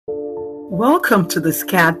Welcome to the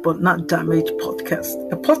Scared But Not Damaged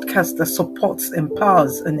podcast, a podcast that supports,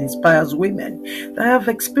 empowers, and inspires women that have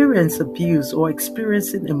experienced abuse or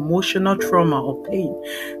experiencing emotional trauma or pain.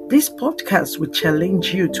 This podcast will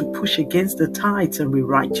challenge you to push against the tides and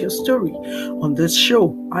rewrite your story. On this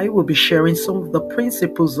show, I will be sharing some of the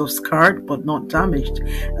principles of Scared But Not Damaged,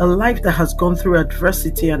 a life that has gone through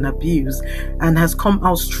adversity and abuse and has come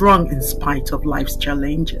out strong in spite of life's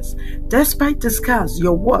challenges. Despite the scars,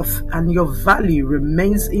 your worth and your value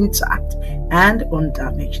remains intact and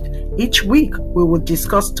undamaged. Each week, we will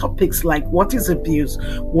discuss topics like what is abuse,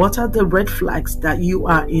 what are the red flags that you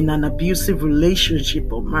are in an abusive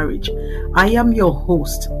relationship or marriage. I am your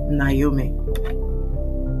host, Naomi.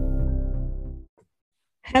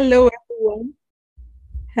 Hello, everyone.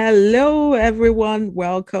 Hello, everyone.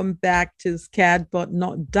 Welcome back to Scared But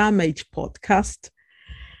Not Damaged podcast.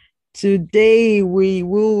 Today, we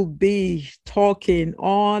will be talking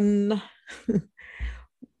on...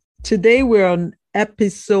 Today, we're on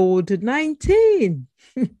episode 19.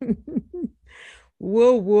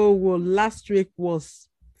 Whoa. Last week was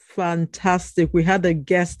fantastic. We had a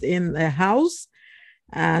guest in the house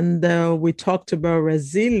and we talked about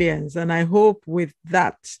resilience. And I hope with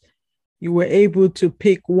that, you were able to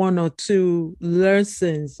pick one or two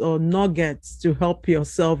lessons or nuggets to help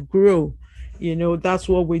yourself grow. You know, that's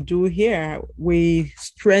what we do here. We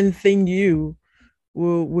strengthen you.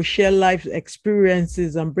 We share life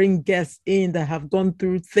experiences and bring guests in that have gone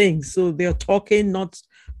through things. So they're talking not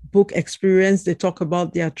book experience. They talk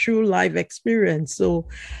about their true life experience. So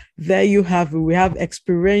there you have it. We have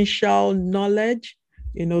experiential knowledge.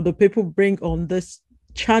 You know, the people bring on this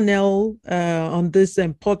channel, on this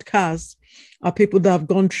podcast, are people that have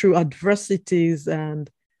gone through adversities and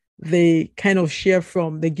they kind of share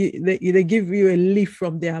from, they give you a leaf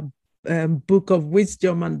from their book of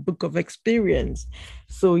wisdom and book of experience.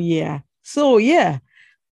 So yeah.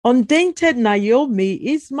 Undaunted Naomi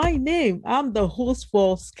is my name. I'm the host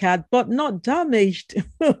for Scared But Not Damaged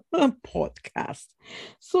podcast.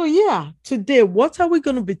 So yeah, today, what are we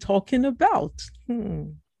going to be talking about?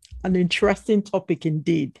 An interesting topic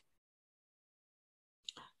indeed.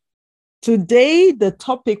 Today, the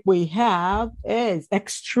topic we have is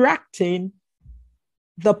extracting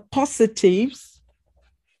the positives.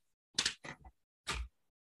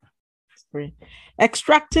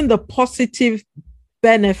 Extracting the positive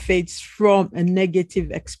benefits from a negative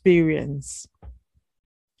experience.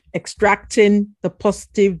 Extracting the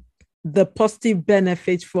positive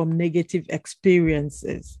benefits from negative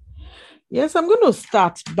experiences. Yes, I'm going to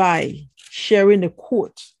start by sharing a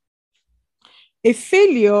quote. A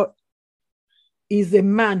failure is a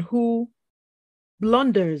man who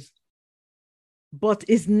blunders but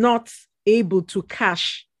is not able to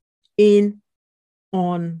cash in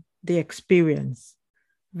on the experience.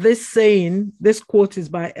 This quote is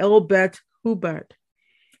by Albert Hubbard.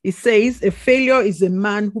 It says, a failure is a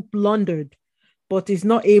man who blundered, but is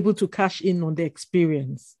not able to cash in on the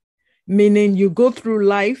experience. Meaning you go through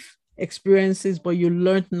life experiences, but you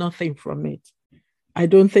learned nothing from it. I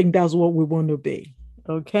don't think that's what we want to be.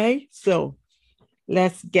 Okay, so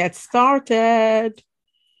let's get started.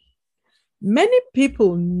 Many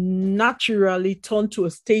people naturally turn to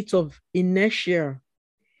a state of inertia.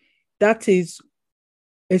 That is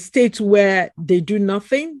a state where they do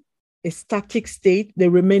nothing, a static state, they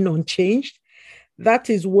remain unchanged. That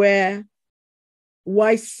is why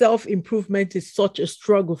self-improvement is such a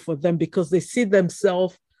struggle for them, because they see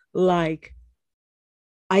themselves like,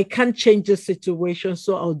 I can't change the situation,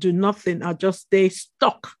 so I'll do nothing. I'll just stay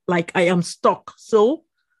stuck, like I am stuck. So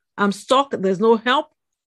I'm stuck, there's no help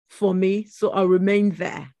for me, so I'll remain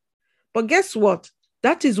there. But guess what?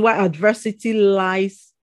 That is why adversity lies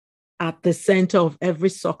at the center of every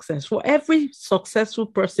success. For every successful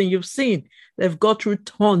person you've seen, they've got through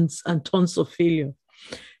tons and tons of failure.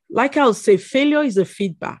 Like I'll say, failure is a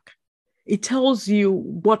feedback. It tells you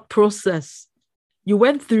what process you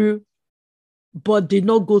went through, but did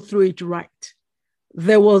not go through it right.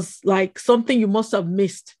 There was like something you must have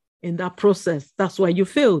missed in that process. That's why you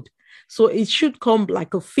failed. So it should come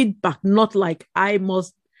like a feedback, not like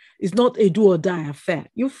it's not a do or die affair.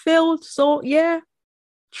 You failed, so yeah,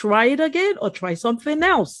 try it again or try something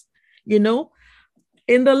else. You know,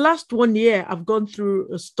 in the last 1 year, I've gone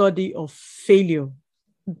through a study of failure,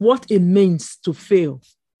 what it means to fail,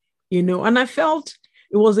 you know, and I felt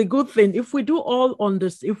it was a good thing. If we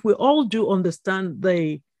all do understand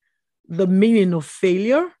the meaning of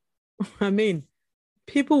failure, I mean,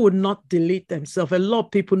 people would not delete themselves. A lot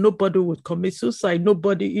of people, nobody would commit suicide.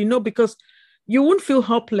 Nobody, you know, because you won't feel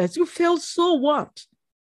helpless. You fail, so what?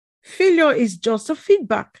 Failure is just a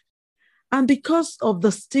feedback. And because of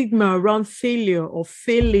the stigma around failure or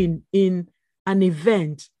failing in an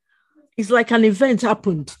event, it's like an event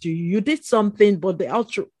happened to you. You did something, but the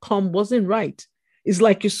outcome wasn't right. It's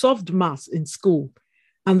like you solved math in school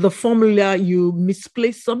and the formula, you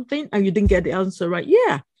misplaced something and you didn't get the answer right.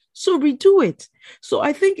 Yeah. So redo it. So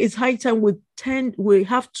I think it's high time we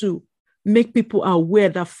have to make people aware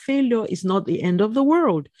that failure is not the end of the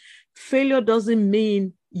world. Failure doesn't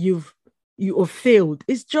mean you have failed.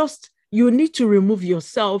 It's just you need to remove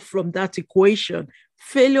yourself from that equation.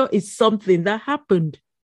 Failure is something that happened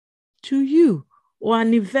to you or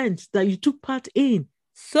an event that you took part in.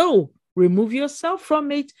 So remove yourself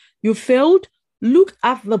from it. You failed. Look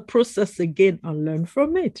at the process again and learn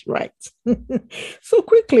from it, right? So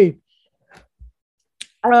quickly,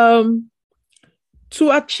 to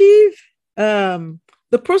achieve,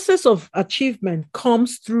 the process of achievement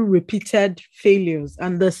comes through repeated failures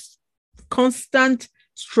and the constant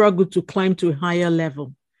struggle to climb to a higher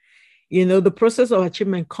level. The process of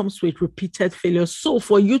achievement comes with repeated failures. So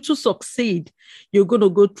for you to succeed, you're going to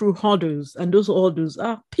go through hurdles, and those hurdles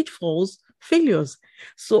are pitfalls, failures.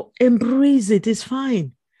 So embrace it. It's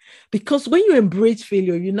fine. Because when you embrace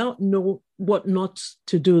failure, you now know what not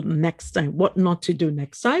to do next time,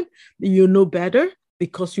 You know better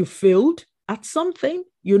because you failed at something.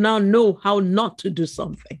 You now know how not to do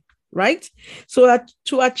something, right? So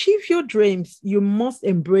to achieve your dreams, you must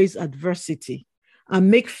embrace adversity and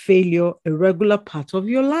make failure a regular part of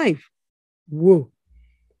your life. Whoa.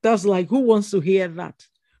 That's like, who wants to hear that?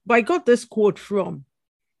 But I got this quote from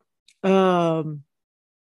John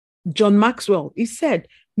Maxwell. He said,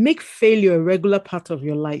 make failure a regular part of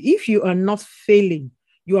your life. If you are not failing,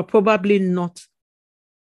 you are probably not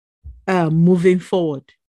moving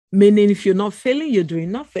forward. Meaning if you're not failing, you're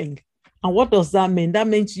doing nothing. And what does that mean? That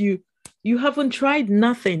means you haven't tried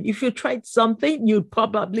nothing. If you tried something, you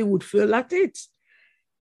probably would fail at it.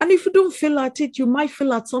 And if you don't feel at it, you might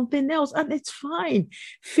feel at something else, and it's fine.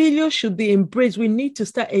 Failure should be embraced. We need to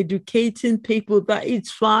start educating people that it's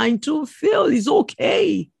fine to fail. It's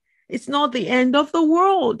okay. It's not the end of the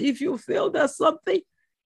world. If you failed at something,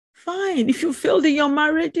 fine. If you failed in your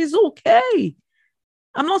marriage, it's okay.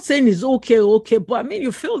 I'm not saying it's okay, but I mean,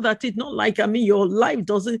 you failed at it, not like, your life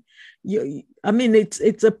doesn't,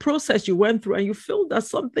 it's a process you went through and you failed at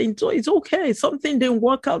something, so it's okay. Something didn't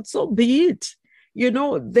work out, so be it.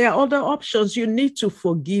 There are other options. You need to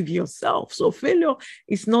forgive yourself. So failure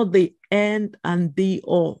is not the end and be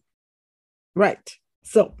all. Right.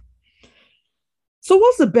 So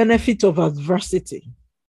what's the benefit of adversity?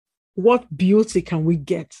 What beauty can we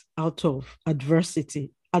get out of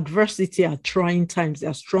adversity? Adversity are trying times, they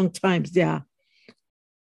are strong times, they are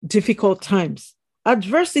difficult times.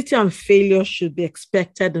 Adversity and failure should be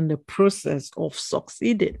expected in the process of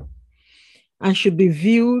succeeding and should be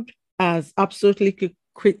viewed as absolutely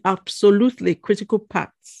critical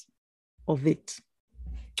parts of it.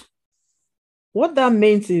 What that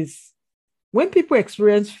means is when people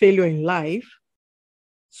experience failure in life,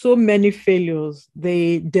 so many failures,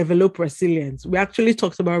 they develop resilience. We actually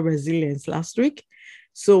talked about resilience last week.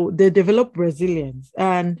 So they develop resilience,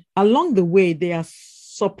 and along the way, they are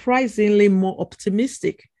surprisingly more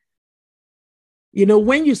optimistic.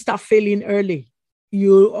 When you start failing early,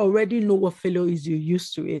 you already know what failure is, you're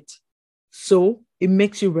used to it. So it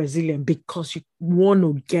makes you resilient because you want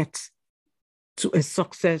to get to a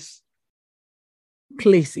successful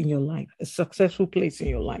place in your life.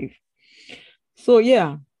 So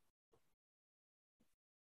yeah,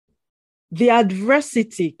 the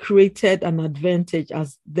adversity created an advantage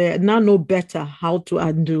as they now know better how to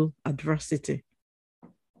handle adversity.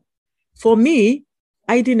 For me,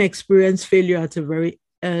 I didn't experience failure at a very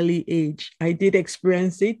early age. I did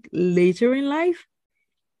experience it later in life,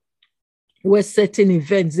 where certain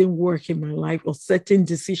events didn't work in my life or certain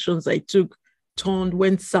decisions I took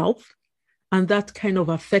went south. And that kind of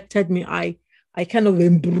affected me. I kind of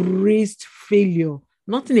embraced failure,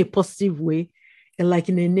 not in a positive way, like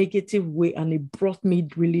in a negative way, and it brought me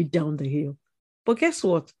really down the hill. But guess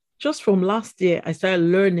what? Just from last year, I started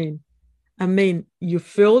learning. You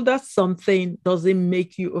failed at something doesn't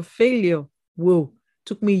make you a failure. Whoa,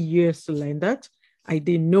 took me years to learn that. I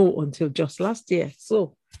didn't know until just last year.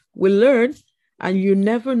 So we learn, and you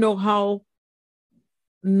never know how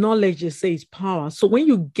knowledge, they say, is power. So when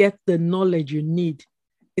you get the knowledge you need,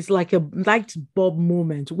 it's like a light bulb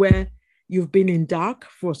moment where you've been in dark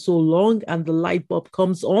for so long and the light bulb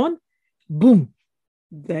comes on, boom,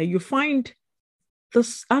 there you find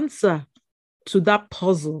the answer to that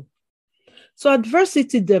puzzle. So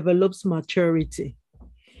adversity develops maturity.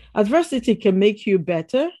 Adversity can make you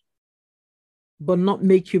better, but not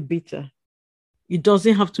make you bitter. It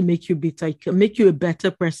doesn't have to make you bitter. It can make you a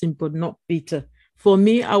better person, but not bitter. For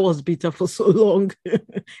me, I was bitter for so long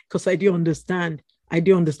because I didn't understand. I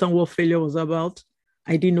didn't understand what failure was about.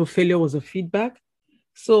 I didn't know failure was a feedback.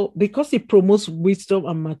 So because it promotes wisdom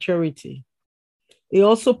and maturity, it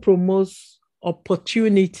also promotes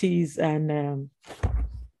opportunities and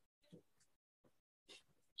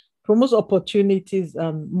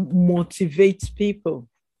motivates people,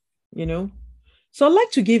 you know. So I'd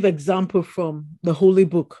like to give example from the Holy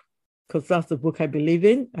Book, because that's the book I believe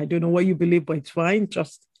in. I don't know what you believe, but it's fine.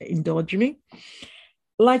 Just indulge me.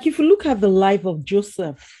 Like if you look at the life of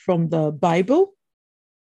Joseph from the Bible,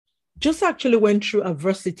 Joseph actually went through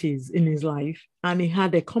adversities in his life and he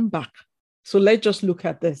had a comeback. So let's just look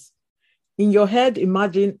at this. In your head,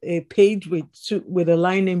 imagine a page with a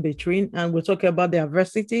line in between, and we're talking about the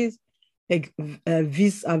adversities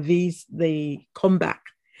vis-a-vis the comeback.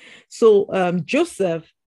 So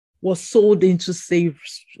Joseph was sold into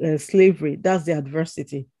slavery. That's the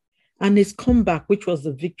adversity. And his comeback, which was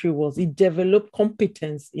the victory, was he developed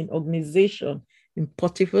competence in organization in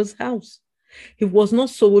Potiphar's house. He was not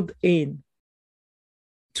sold in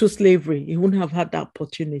to slavery. He wouldn't have had that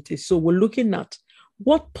opportunity. So we're looking at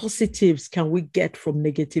what positives can we get from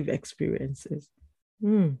negative experiences.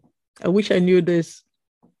 I wish I knew this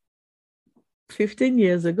 15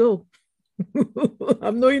 years ago.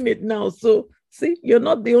 I'm knowing it now. So see, you're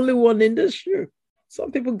not the only one in this shoe.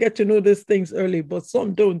 Some people get to know these things early, but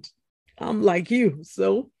some don't. I'm like you.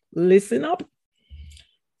 So listen up.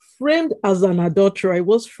 Framed as an adulterer, he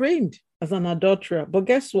was framed as an adulterer. But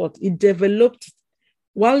guess what? He developed,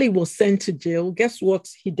 while he was sent to jail, guess what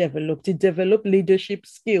he developed? He developed leadership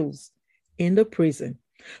skills in the prison.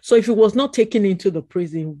 So if he was not taken into the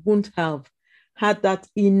prison, he wouldn't have had that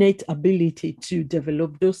innate ability to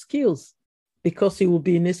develop those skills because he will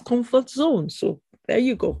be in his comfort zone. So there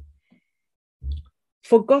you go.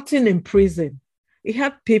 Forgotten in prison. He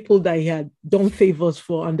had people that he had done favors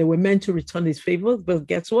for and they were meant to return his favors. But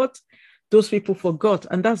guess what? Those people forgot.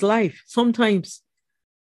 And that's life. Sometimes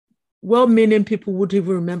well-meaning people would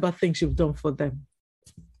even remember things you've done for them.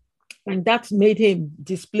 And that made him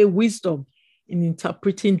display wisdom in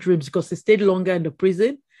interpreting dreams because he stayed longer in the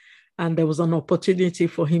prison and there was an opportunity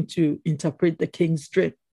for him to interpret the king's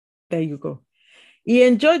dream. There you go. He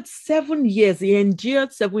endured 7 years. He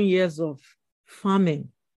endured 7 years of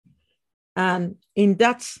famine. And in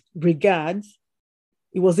that regard,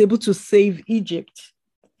 he was able to save Egypt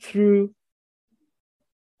through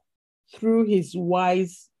his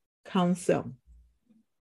wise counsel.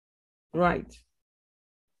 Right.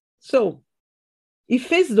 So he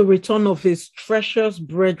faced the return of his treacherous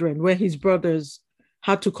brethren, where his brothers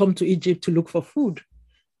had to come to Egypt to look for food.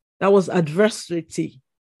 That was adversity,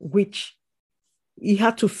 which he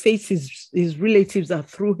had to face his relatives that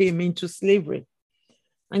threw him into slavery.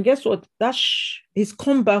 And guess what? His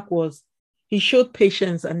comeback was he showed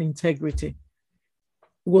patience and integrity.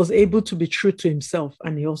 He was able to be true to himself,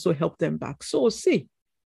 and he also helped them back. So see,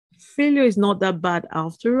 failure is not that bad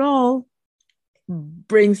after all.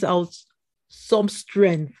 Brings out some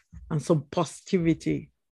strength and some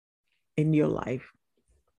positivity in your life.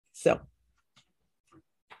 So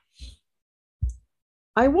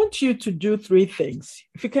I want you to do 3 things.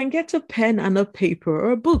 If you can get a pen and a paper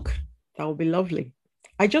or a book, that would be lovely.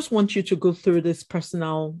 I just want you to go through this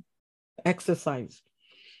personal exercise.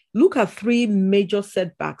 Look at 3 major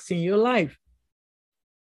setbacks in your life.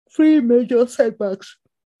 3 major setbacks.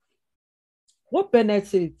 What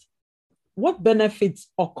benefits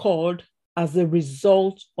occurred as a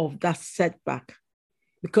result of that setback?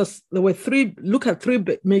 Because there were 3, look at 3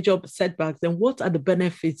 major setbacks, then what are the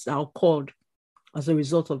benefits that occurred as a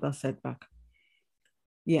result of that setback?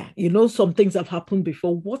 Yeah, some things have happened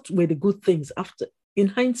before. What were the good things after? In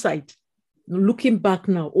hindsight, looking back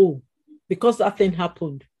now, because that thing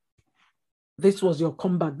happened, this was your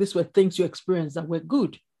comeback. These were things you experienced that were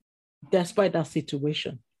good, despite that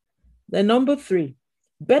situation. Then number 3,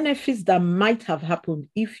 benefits that might have happened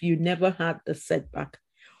if you never had the setback.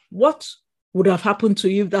 What would have happened to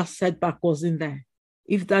you if that setback wasn't there?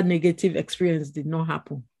 If that negative experience did not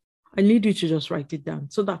happen? I need you to just write it down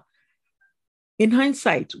so that in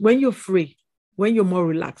hindsight, when you're free, when you're more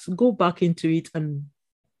relaxed, go back into it and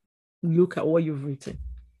look at what you've written.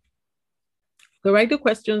 So write the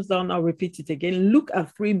questions down. I'll repeat it again. Look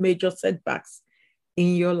at 3 major setbacks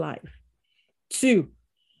in your life. 2,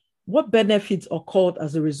 what benefits occurred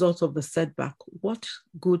as a result of the setback? What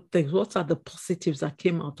good things? What are the positives that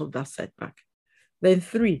came out of that setback? Then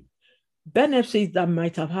 3, benefits that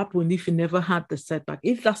might have happened if you never had the setback.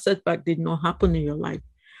 If that setback did not happen in your life,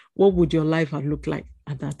 what would your life have looked like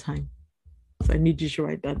at that time? So I need you to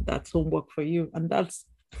write that. That's homework for you. And that's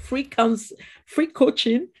free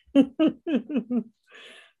coaching.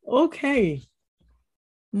 Okay.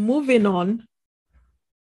 Moving on.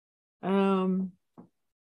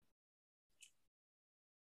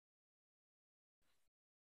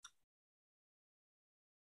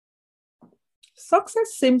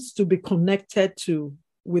 Success seems to be connected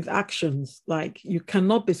with actions. Like you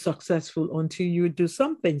cannot be successful until you do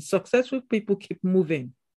something. Successful people keep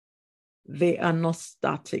moving. They are not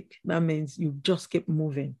static. That means you just keep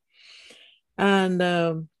moving.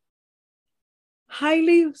 And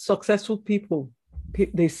highly successful people,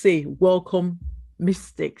 they say, welcome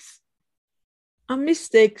mistakes. And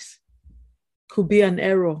mistakes could be an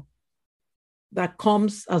error that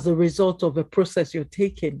comes as a result of a process you're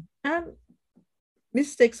taking. And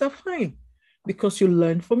mistakes are fine because you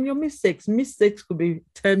learn from your mistakes. Mistakes could be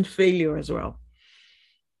turned failure as well.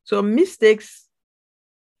 So mistakes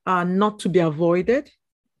are not to be avoided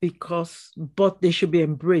but they should be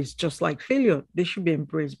embraced, just like failure. They should be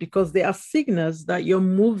embraced because they are signals that you're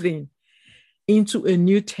moving into a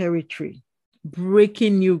new territory,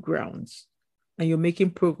 breaking new grounds, and you're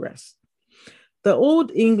making progress. The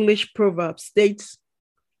old English proverb states,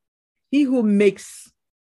 he who makes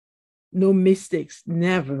no mistakes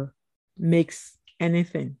never makes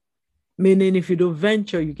anything. Meaning if you don't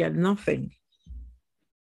venture, you get nothing.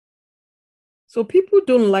 So people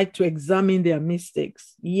don't like to examine their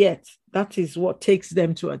mistakes, yet that is what takes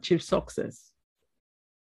them to achieve success.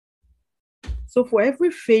 So for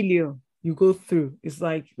every failure you go through, it's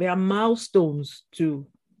like there are milestones to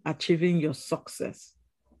achieving your success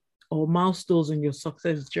or milestones in your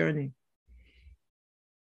success journey.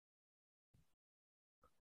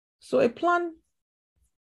 So a plan,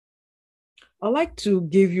 I like to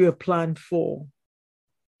give you a plan for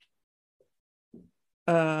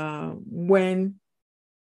when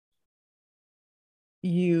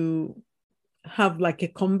you have like a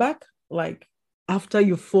comeback, like after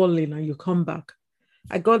you've fallen and you come back.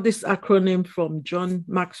 I got this acronym from John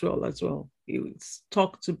Maxwell as well. It's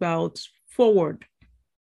talked about FORWARD,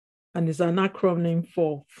 and it's an acronym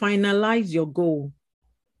for finalize your goal.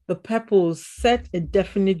 The purpose, set a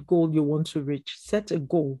definite goal you want to reach. Set a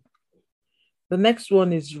goal. The next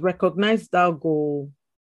one is recognize that goal.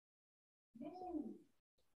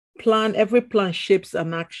 Plan, every plan shapes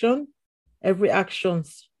an action. Every action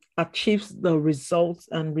achieves the results,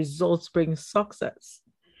 and results bring success.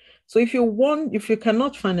 So if you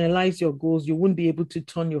cannot finalize your goals, you won't be able to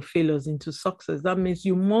turn your failures into success. That means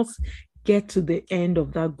you must get to the end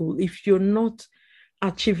of that goal. If you're not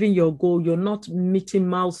achieving your goal, you're not meeting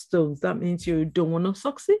milestones, that means you don't want to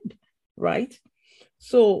succeed, right?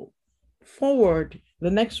 So forward,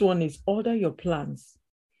 the next one is order your plans.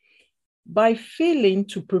 By failing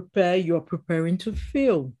to prepare, you're preparing to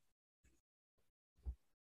fail.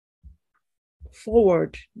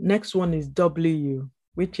 Forward, next one is W,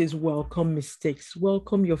 which is welcome mistakes.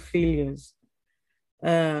 Welcome your failures.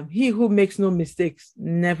 He who makes no mistakes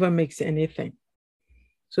never makes anything.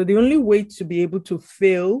 So the only way to be able to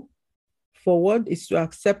fail forward is to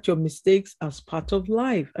accept your mistakes as part of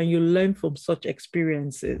life, and you learn from such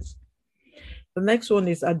experiences. The next one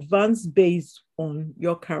is advance based on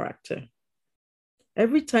your character.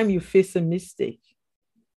 Every time you face a mistake,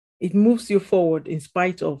 it moves you forward in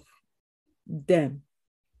spite of them.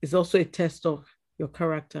 It's also a test of your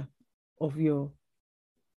character, of your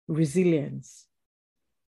resilience.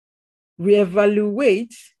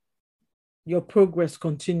 Reevaluate your progress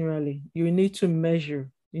continually. You need to measure.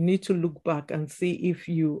 You need to look back and see if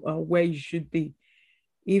you are where you should be.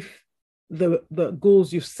 If the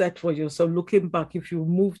goals you've set for yourself, looking back, if you've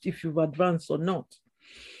moved, if you've advanced or not.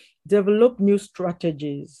 Develop new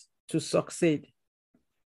strategies to succeed.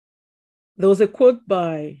 There was a quote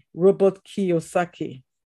by Robert Kiyosaki.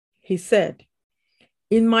 He said,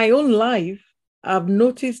 in my own life, I've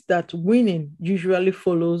noticed that winning usually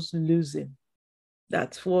follows losing.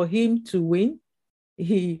 That for him to win,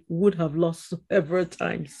 he would have lost several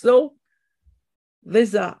times. So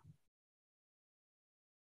these are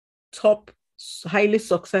top, highly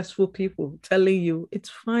successful people telling you it's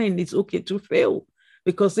fine, it's okay to fail,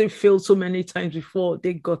 because they failed so many times before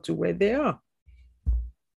they got to where they are.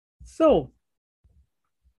 So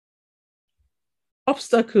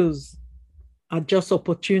obstacles are just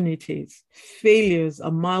opportunities. Failures are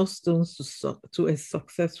milestones to a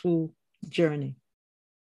successful journey.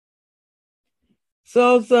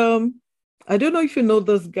 So I don't know if you know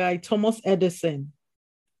this guy, Thomas Edison.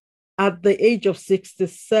 At the age of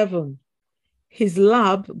 67, his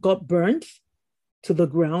lab got burnt to the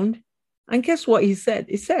ground. And guess what he said?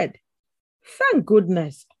 He said, thank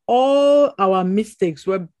goodness all our mistakes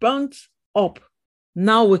were burnt up.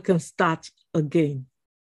 Now we can start again,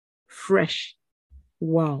 fresh.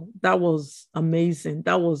 Wow, that was amazing.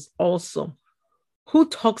 That was awesome. Who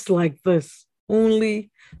talks like this?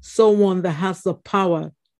 Only someone that has the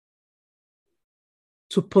power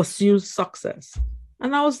to pursue success.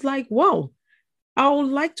 And I was like, wow, I would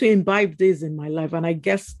like to imbibe this in my life. And I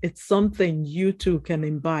guess it's something you too can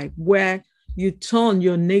imbibe, where you turn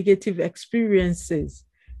your negative experiences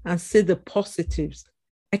and see the positives,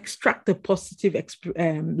 extract the positive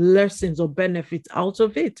lessons or benefits out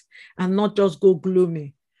of it, and not just go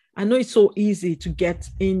gloomy. I know it's so easy to get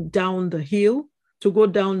down the hill, to go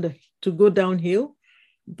downhill,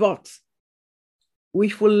 but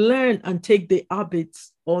if we learn and take the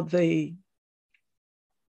habits or the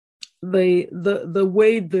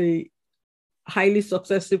way the highly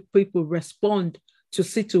successful people respond to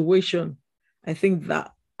situation, I think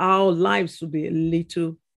that our lives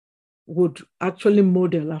would actually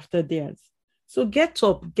model after theirs. So get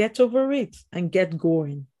up, get over it, and get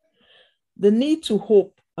going. The need to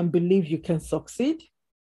hope and believe you can succeed.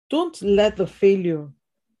 Don't let the failure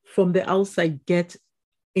from the outside get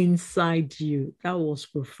inside you. That was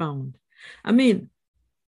profound. I mean,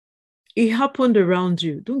 it happened around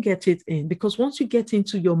you. Don't get it in, because once you get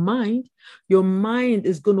into your mind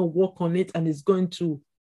is going to work on it and it's going to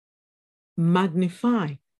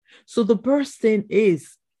magnify. So the first thing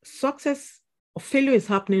is success or failure is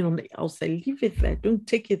happening on the outside. Leave it there. Don't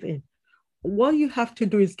take it in. What you have to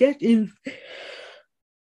do is get in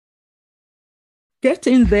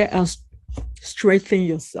there and strengthen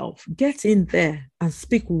yourself. Get in there and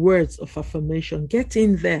speak words of affirmation. Get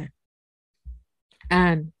in there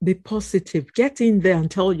and be positive. Get in there and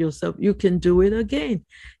tell yourself you can do it again.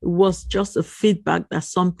 It was just a feedback that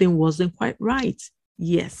something wasn't quite right.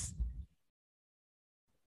 Yes.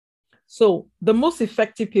 So the most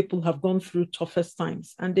effective people have gone through toughest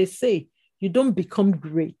times, and they say you don't become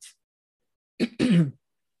great you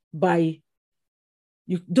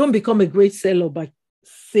don't become a great sailor by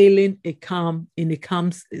sailing a calm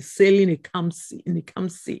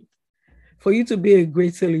sea. For you to be a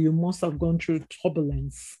great sailor, you must have gone through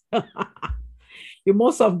turbulence. You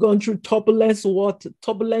must have gone through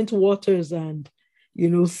turbulent waters and,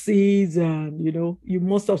 seas, and, you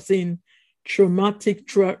must have seen traumatic,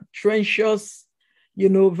 treacherous,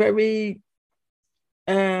 very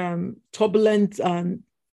turbulent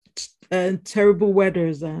and terrible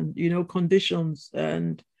weathers and, conditions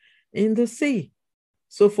and in the sea.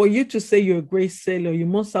 So for you to say you're a great sailor, you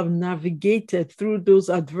must have navigated through those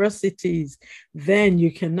adversities. Then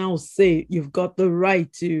you can now say you've got the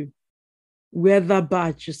right to wear that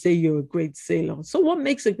badge to say you're a great sailor. So what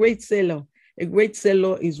makes a great sailor? A great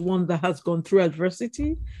sailor is one that has gone through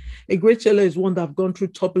adversity. A great sailor is one that have gone through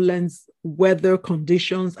turbulence, weather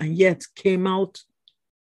conditions, and yet came out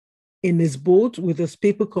in his boat with his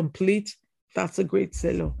people complete. That's a great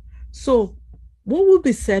sailor. So what will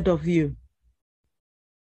be said of you?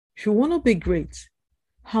 If you want to be great,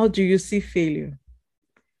 how do you see failure?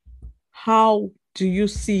 How do you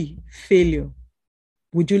see failure?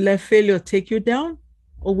 Would you let failure take you down?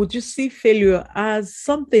 Or would you see failure as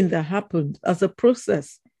something that happened, as a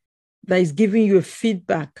process that is giving you a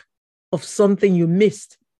feedback of something you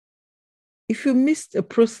missed? If you missed a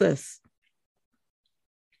process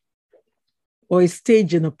or a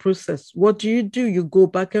stage in a process, what do? You go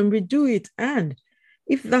back and redo it. And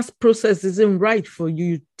if that process isn't right for you,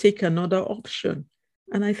 you take another option.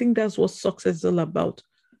 And I think that's what success is all about.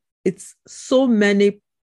 It's so many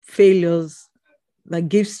failures that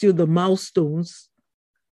gives you the milestones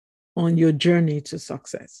on your journey to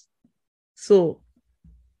success. So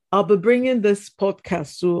I'll be bringing this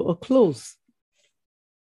podcast to a close.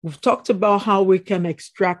 We've talked about how we can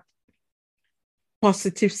extract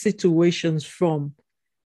positive situations from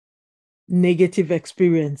negative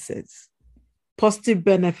experiences, positive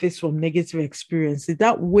benefits from negative experiences.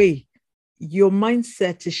 That way, your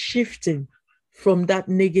mindset is shifting from that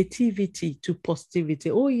negativity to positivity.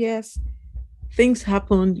 Oh, yes, things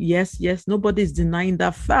happen. Yes, nobody's denying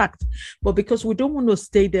that fact. But because we don't want to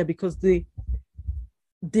stay there, because the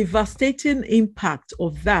devastating impact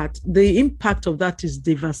of that, the impact of that is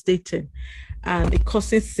devastating, and it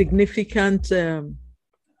causes significant, the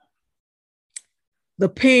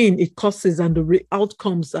pain it causes and the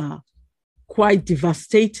outcomes are quite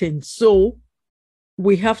devastating. So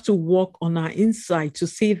we have to work on our inside to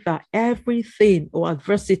see that everything or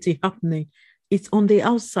adversity happening, it's on the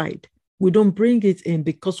outside. We don't bring it in,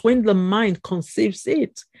 because when the mind conceives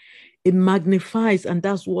it, it magnifies, and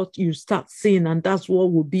that's what you start seeing, and that's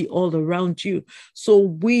what will be all around you. So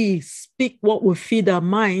we speak what we feed our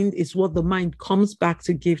mind is what the mind comes back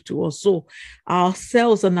to give to us. So our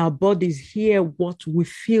cells and our bodies hear what we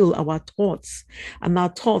feel, our thoughts, and our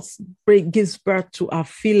thoughts gives birth to our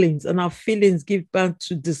feelings, and our feelings give birth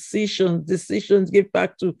to decisions give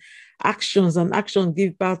birth to actions, and actions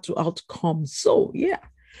give birth to outcomes. So yeah,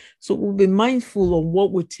 so we'll be mindful of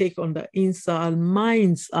what we take on the inside. Our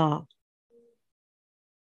minds are,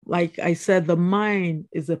 like I said, the mind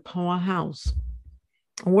is a powerhouse.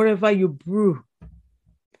 And whatever you brew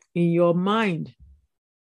in your mind,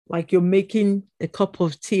 like you're making a cup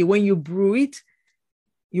of tea, when you brew it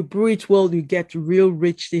well, you get real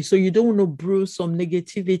rich tea. So you don't want to brew some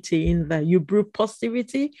negativity in there. You brew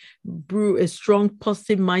positivity, brew a strong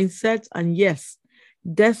positive mindset. And yes,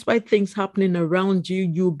 despite things happening around you,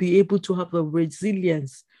 you'll be able to have the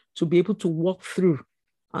resilience to be able to walk through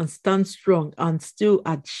and stand strong and still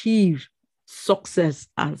achieve success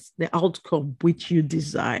as the outcome which you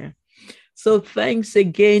desire. So thanks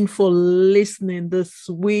again for listening this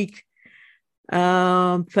week.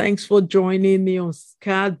 Thanks for joining me on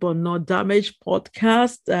Scarred But Not Damaged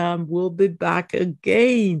podcast. We'll be back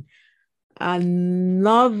again.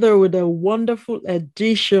 Another with a wonderful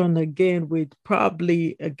edition again with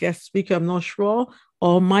probably a guest speaker, I'm not sure,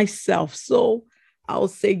 or myself. So I'll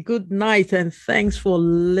say good night and thanks for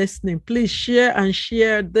listening. Please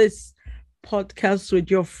share this podcast with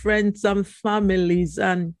your friends and families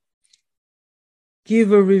and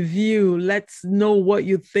give a review. Let's know what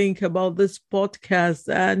you think about this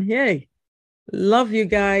podcast. And hey, love you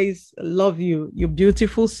guys. Love you. You're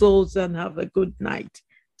beautiful souls, and have a good night.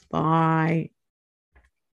 Bye.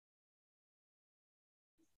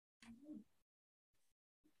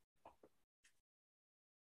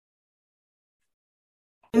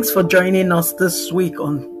 Thanks for joining us this week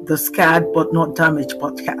on the Scarred But Not Damaged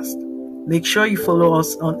podcast. Make sure you follow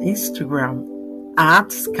us on Instagram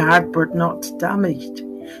at Scarred But Not Damaged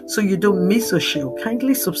so you don't miss a show.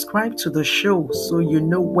 Kindly subscribe to the show so you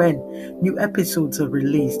know when new episodes are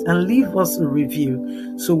released, and leave us a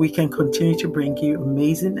review so we can continue to bring you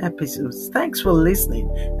amazing episodes. Thanks for listening,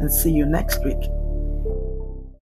 and see you next week.